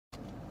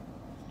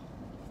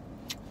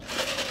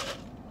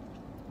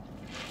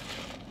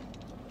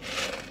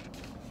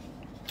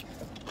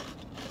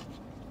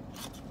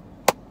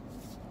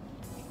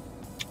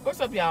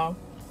What's up, y'all?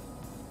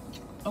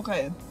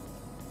 Okay,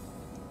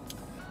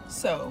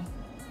 so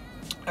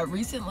I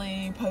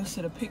recently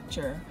posted a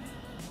picture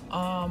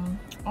on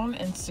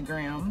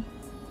Instagram,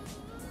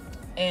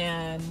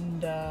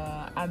 and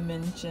I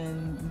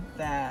mentioned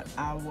that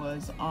I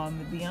was on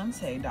the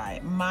Beyoncé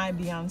diet, my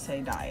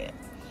Beyoncé diet,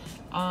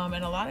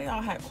 and a lot of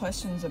y'all had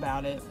questions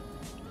about it,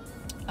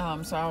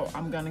 so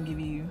I'm gonna give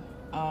you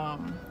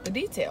the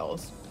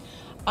details.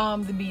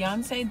 The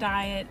Beyoncé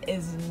diet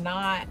is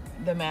not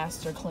the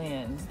master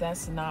cleanse.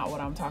 That's not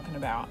what I'm talking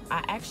about.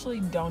 I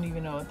actually don't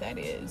even know what that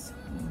is.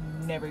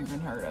 Never even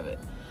heard of it.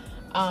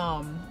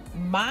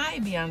 My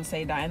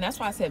Beyoncé diet, and that's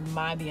why I said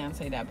my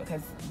Beyoncé diet,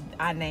 because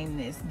I named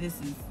this. This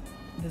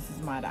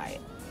is my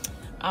diet.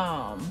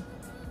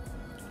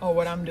 Or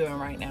what I'm doing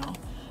right now.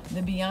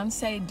 The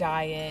Beyoncé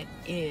diet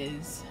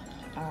is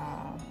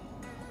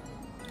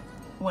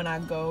when I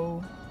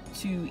go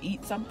to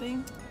eat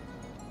something,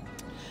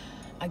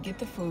 I get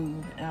the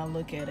food and I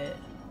look at it,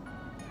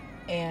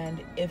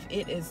 and if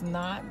it is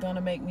not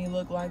gonna make me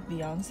look like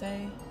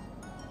Beyonce,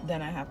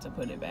 then I have to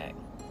put it back.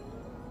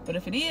 But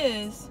if it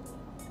is,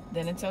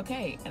 then it's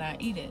okay and I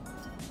eat it.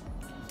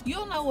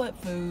 You'll know what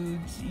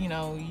foods, you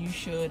know, you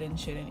should and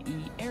shouldn't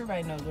eat.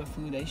 Everybody knows what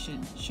food they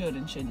should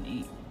and shouldn't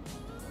eat.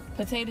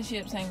 Potato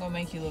chips ain't gonna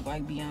make you look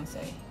like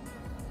Beyonce.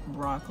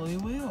 Broccoli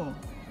will.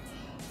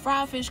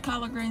 Fried fish,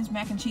 collard greens,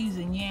 mac and cheese,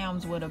 and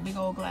yams with a big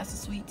old glass of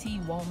sweet tea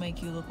won't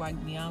make you look like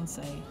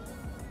Beyonce.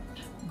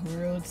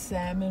 Grilled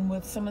salmon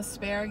with some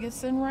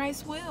asparagus and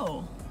rice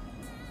will.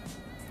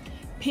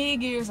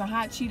 Pig ears and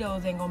hot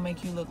Cheetos ain't gonna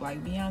make you look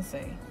like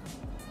Beyonce.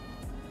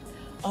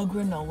 A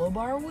granola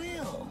bar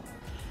will.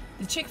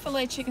 The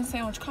Chick-fil-A chicken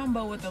sandwich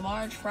combo with a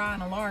large fry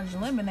and a large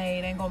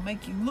lemonade ain't gonna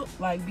make you look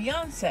like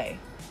Beyonce.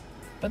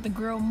 But the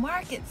grilled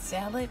market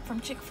salad from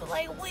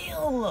Chick-fil-A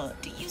will.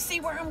 Do you see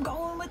where I'm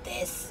going with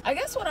this? I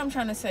guess what I'm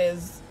trying to say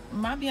is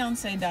my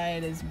Beyoncé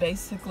diet is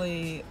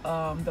basically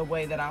the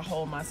way that I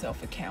hold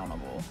myself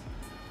accountable,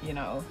 you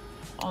know.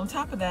 On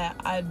top of that,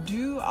 I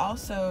do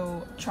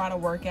also try to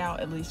work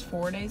out at least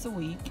 4 days a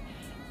week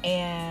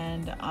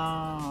and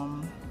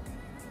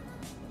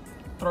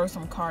throw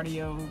some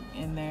cardio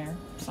in there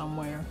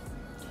somewhere,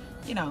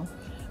 you know.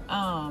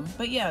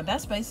 But yeah,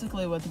 that's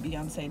basically what the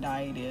Beyoncé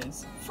diet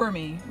is. For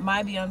me,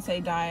 my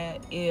Beyoncé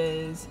diet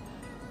is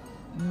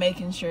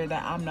making sure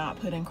that I'm not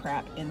putting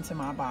crap into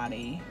my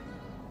body.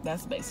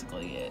 That's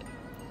basically it.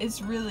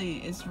 It's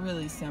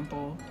really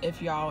simple.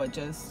 If y'all would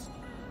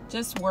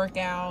just work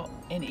out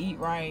and eat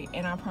right,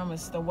 and I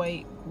promise the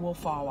weight will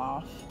fall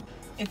off.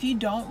 If you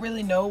don't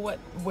really know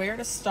where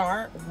to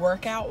start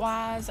workout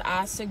wise,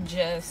 I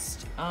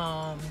suggest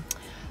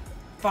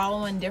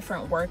following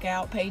different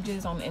workout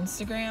pages on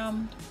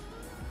Instagram,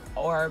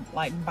 or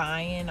like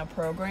buying a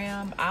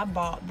program. I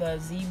bought the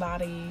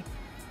Z-Body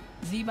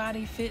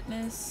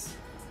Fitness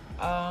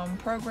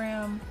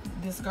program.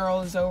 This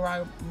girl is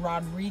Zoe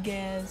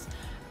Rodriguez.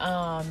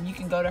 You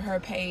can go to her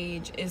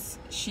page.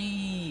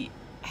 She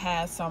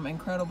has some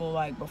incredible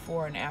like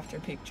before and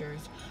after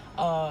pictures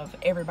of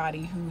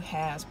everybody who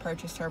has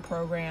purchased her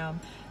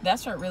program.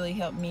 That's what really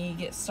helped me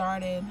get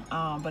started.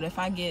 But if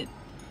I get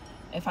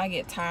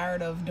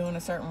tired of doing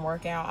a certain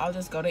workout, I'll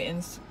just go to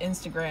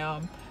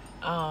Instagram,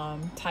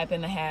 type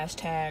in the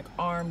hashtag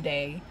arm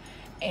day,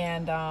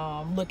 and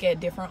look at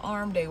different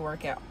arm day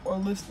workout, or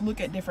look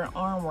at different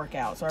arm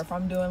workouts. Or if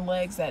I'm doing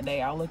legs that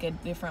day, I'll look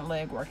at different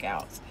leg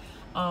workouts.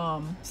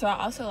 So I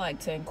also like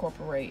to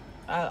incorporate,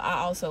 I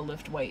also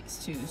lift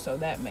weights too, so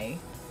that may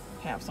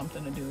have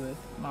something to do with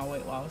my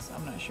weight loss.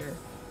 I'm not sure.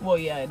 Well,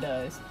 yeah, it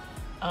does.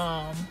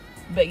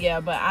 But yeah,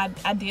 but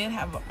I did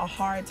have a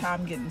hard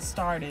time getting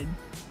started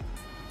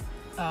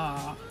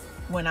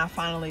when I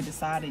finally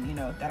decided, you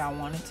know, that I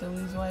wanted to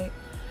lose weight.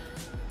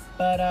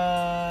 But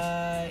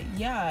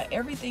yeah,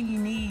 everything you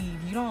need,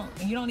 you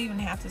don't even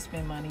have to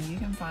spend money. You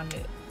can find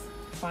it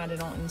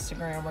on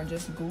Instagram, or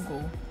just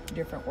Google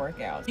different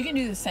workouts. You can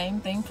do the same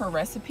thing for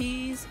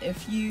recipes.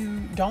 If you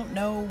don't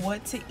know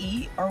what to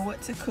eat or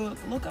what to cook,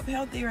 look up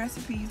healthy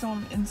recipes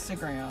on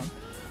Instagram.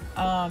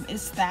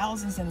 It's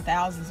thousands and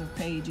thousands of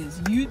pages.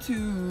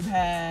 YouTube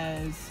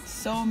has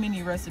so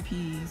many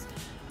recipes,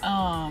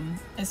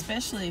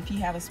 especially if you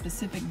have a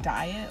specific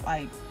diet,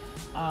 like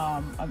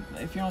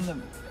if you're on the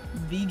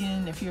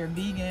vegan, if you're a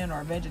vegan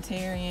or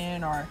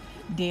vegetarian or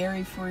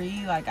dairy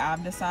free, like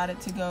I've decided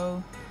to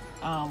go.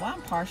 Well,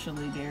 I'm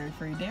partially dairy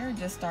free. Dairy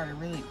just started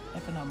really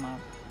effing up my.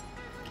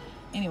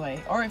 Anyway,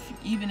 or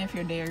even if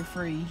you're dairy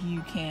free,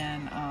 you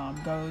can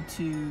go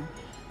to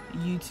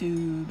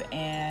YouTube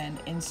and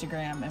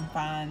Instagram and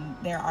find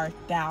there are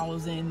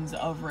thousands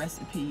of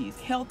recipes,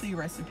 healthy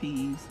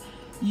recipes.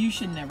 You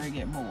should never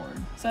get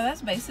bored. So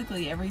that's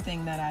basically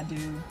everything that I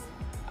do.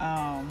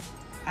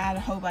 I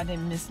hope I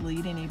didn't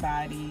mislead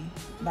anybody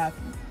by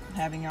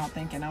having y'all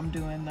thinking I'm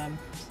doing the,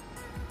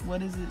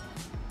 what is it,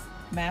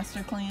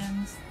 master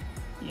cleanse.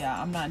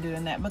 Yeah, I'm not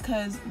doing that,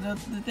 because the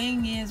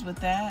thing is with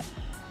that,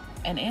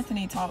 and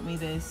Anthony taught me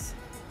this,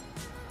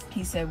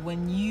 he said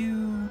when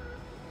you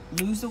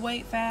lose the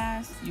weight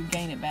fast, you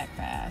gain it back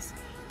fast.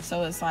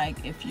 So it's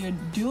like, if you're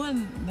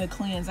doing the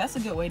cleanse, that's a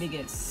good way to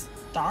get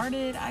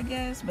started, I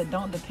guess, but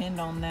don't depend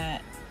on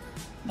that.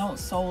 Don't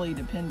solely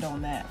depend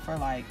on that for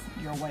like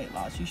your weight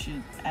loss. You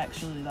should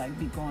actually like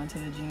be going to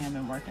the gym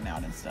and working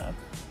out and stuff.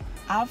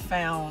 I've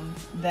found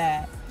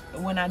that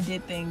when I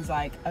did things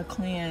like a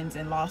cleanse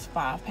and lost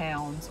 5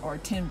 pounds or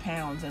 10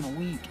 pounds in a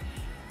week,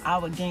 I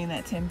would gain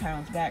that 10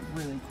 pounds back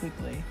really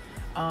quickly.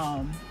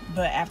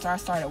 But after I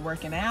started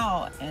working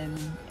out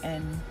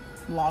and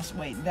lost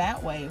weight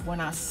that way,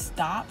 when I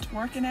stopped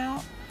working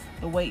out,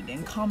 the weight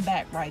didn't come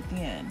back right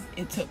then.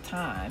 It took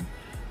time.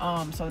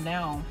 So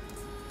now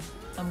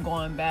I'm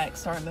going back,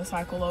 starting the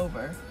cycle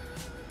over,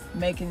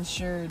 making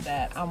sure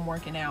that I'm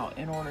working out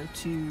in order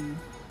to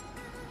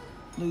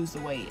lose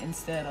the weight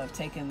instead of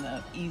taking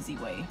the easy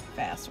way,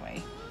 fast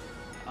way.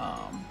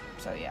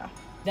 So yeah.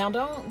 Now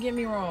don't get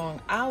me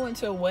wrong, I went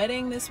to a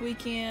wedding this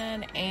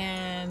weekend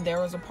and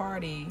there was a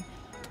party.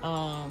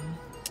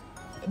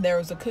 There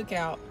was a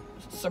cookout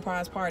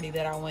surprise party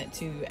that I went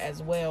to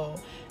as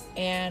well,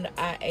 and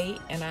I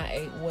ate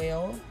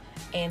well.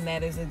 And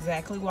that is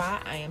exactly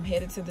why I am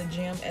headed to the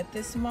gym at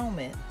this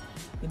moment.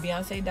 The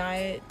Beyoncé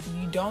diet,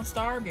 you don't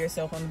starve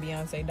yourself on the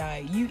Beyoncé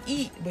diet. You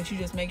eat, but you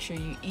just make sure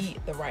you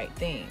eat the right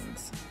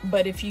things.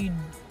 But if you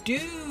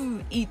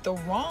do eat the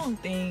wrong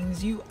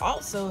things, you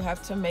also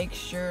have to make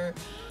sure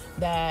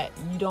that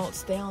you don't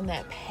stay on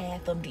that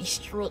path of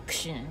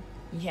destruction.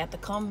 You have to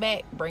come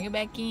back, bring it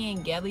back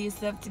in, gather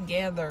yourself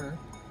together.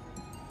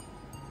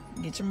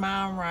 Get your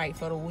mind right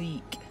for the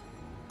week.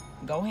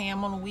 Go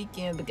ham on the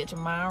weekend, but get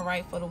your mind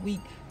right for the week.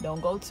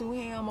 Don't go too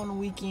ham on the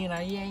weekend,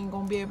 or you ain't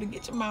gonna be able to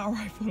get your mind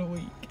right for the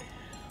week.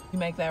 You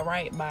make that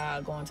right by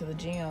going to the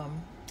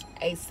gym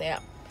ASAP,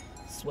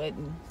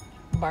 sweating,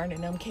 burning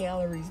them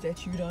calories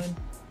that you done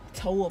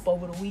toe up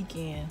over the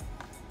weekend.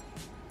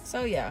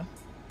 So yeah,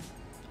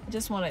 I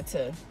just wanted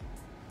to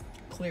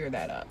clear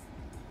that up,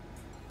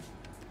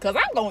 cause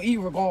I'm gonna eat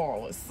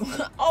regardless.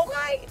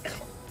 Okay,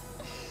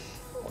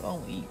 I'm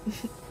gonna eat.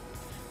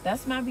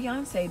 That's my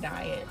Beyoncé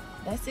diet.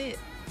 That's it.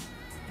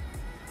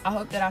 I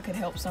hope that I could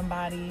help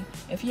somebody.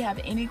 If you have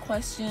any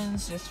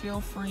questions, just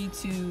feel free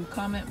to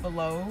comment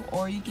below,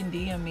 or you can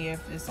DM me if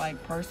it's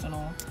like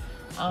personal.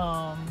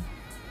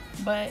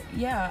 But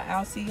yeah,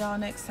 I'll see y'all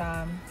next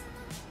time.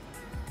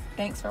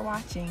 Thanks for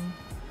watching.